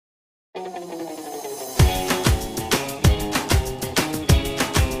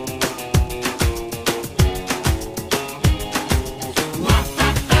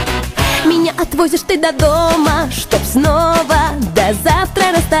довозишь ты до дома, чтоб снова до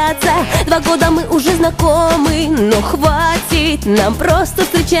завтра расстаться. 2 года мы уже знакомы, но хватит нам просто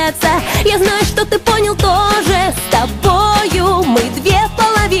встречаться. Я знаю, что ты понял тоже, с тобою мы 2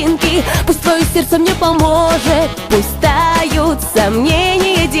 половинки. Пусть твое сердце мне поможет, пусть тают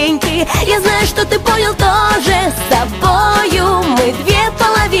сомнения деньги. Я знаю, что ты понял тоже, с тобою мы 2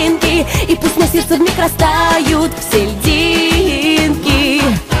 половинки. И пусть на сердце вмиг растают все льдинки.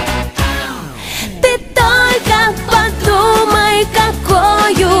 Ты только подумай,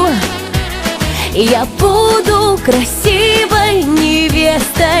 какою я буду красивой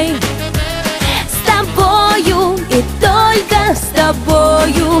невестой. С тобою и только с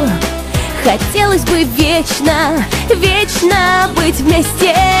тобою хотелось бы вечно, вечно быть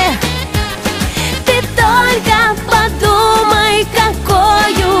вместе. Ты только подумай,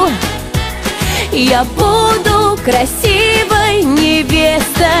 какою я буду красивой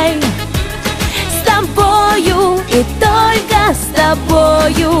невестой. С тобою и только с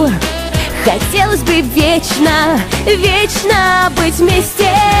тобою хотелось бы вечно, вечно быть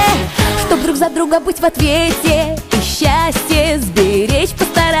вместе. Чтоб друг за друга быть в ответе и счастье сберечь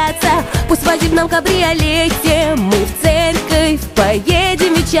постараться. Пусть в свадебном кабриолете мы в церковь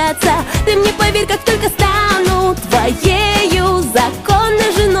поедем венчаться. Ты мне поверь, как только стану твоею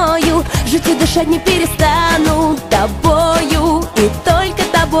законной женою, жить и дышать не перестану тобою и только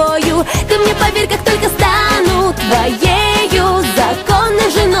тобою. Ты мне поверь, как только стану твоею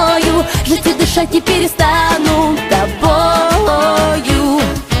законной женою, жить и дышать не перестану тобою.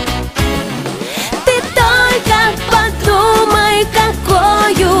 Ты только подумай,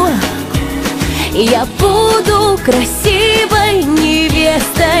 какою я буду красивой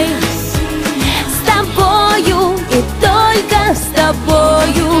невестой. С тобою и только с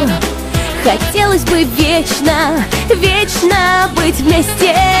тобою хотелось бы вечно, вечно быть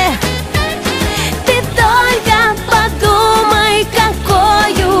вместе. Ты только подумай,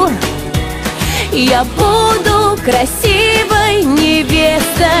 какою я буду красивой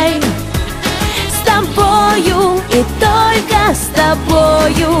невестой. С тобою и только с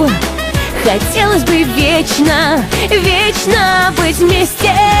тобою хотелось бы вечно, вечно быть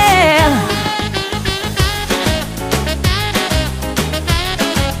вместе.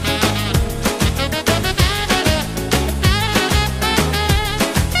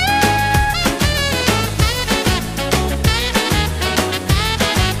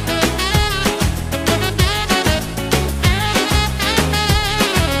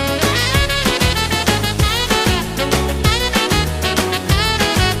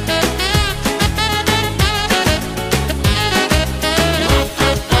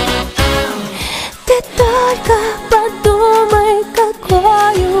 Подумай,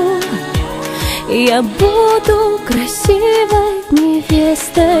 какою я буду красивой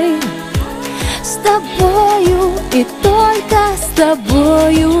невестой. С тобою и только с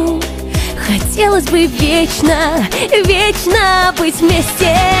тобою хотелось бы вечно, вечно быть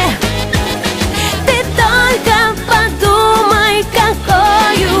вместе. Ты только подумай,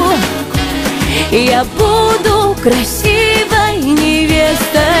 какою я буду красивой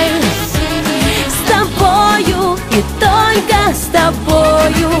невестой. С тобою и только с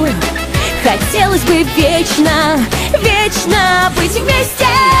тобою хотелось бы вечно, вечно быть вместе.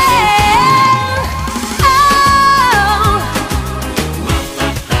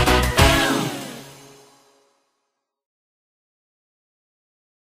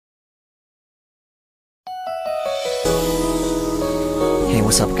 Hey,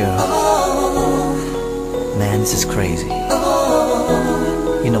 what's up, girl? Man, this is crazy.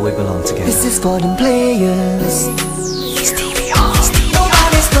 You know we belong together. This is for them players.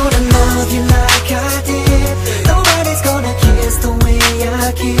 Nobody's gonna love you like I did. Nobody's gonna kiss the way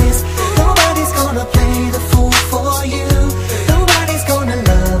I kiss. Nobody's gonna play the fool for you. Nobody's gonna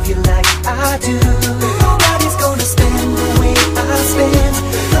love you like I do. Nobody's gonna spend the way I spend.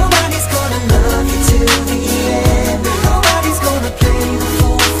 Nobody's gonna love you till the end. Nobody's gonna play the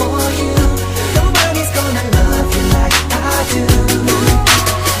fool for you. Nobody's gonna love you like I do.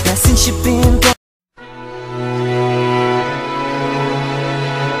 Now since you've been gone,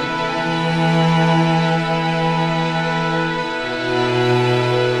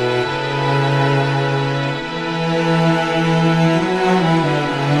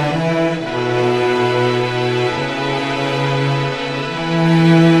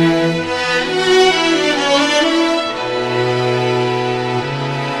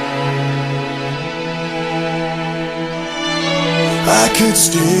 I could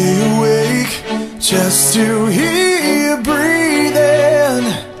stay awake just to hear you breathing.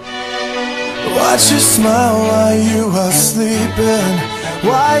 Watch you smile while you are sleeping.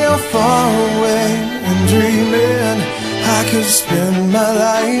 while you're far away and dreaming. I could spend my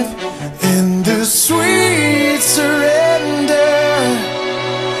life in this sweet surrender.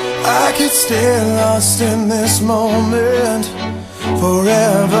 I could stay lost in this moment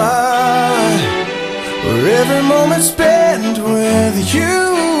forever, where every moment spent with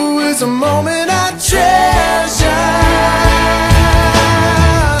you is a moment I treasure.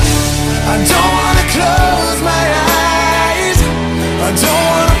 I don't wanna close my eyes, I don't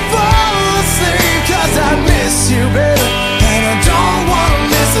wanna fall asleep, 'cause I miss you, baby, and I don't wanna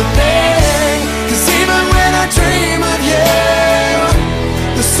miss a thing. 'Cause even when I dream of you,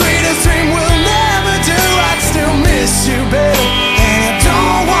 the sweetest dream we'll never do, I'd still miss you, baby, and I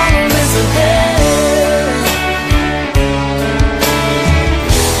don't wanna miss a thing.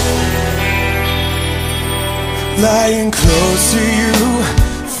 Lying close to you,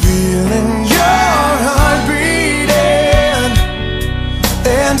 feeling your heart beating,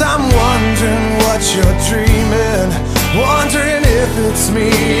 and I'm wondering what you're dreaming, wondering if it's me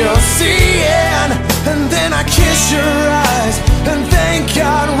you're seeing.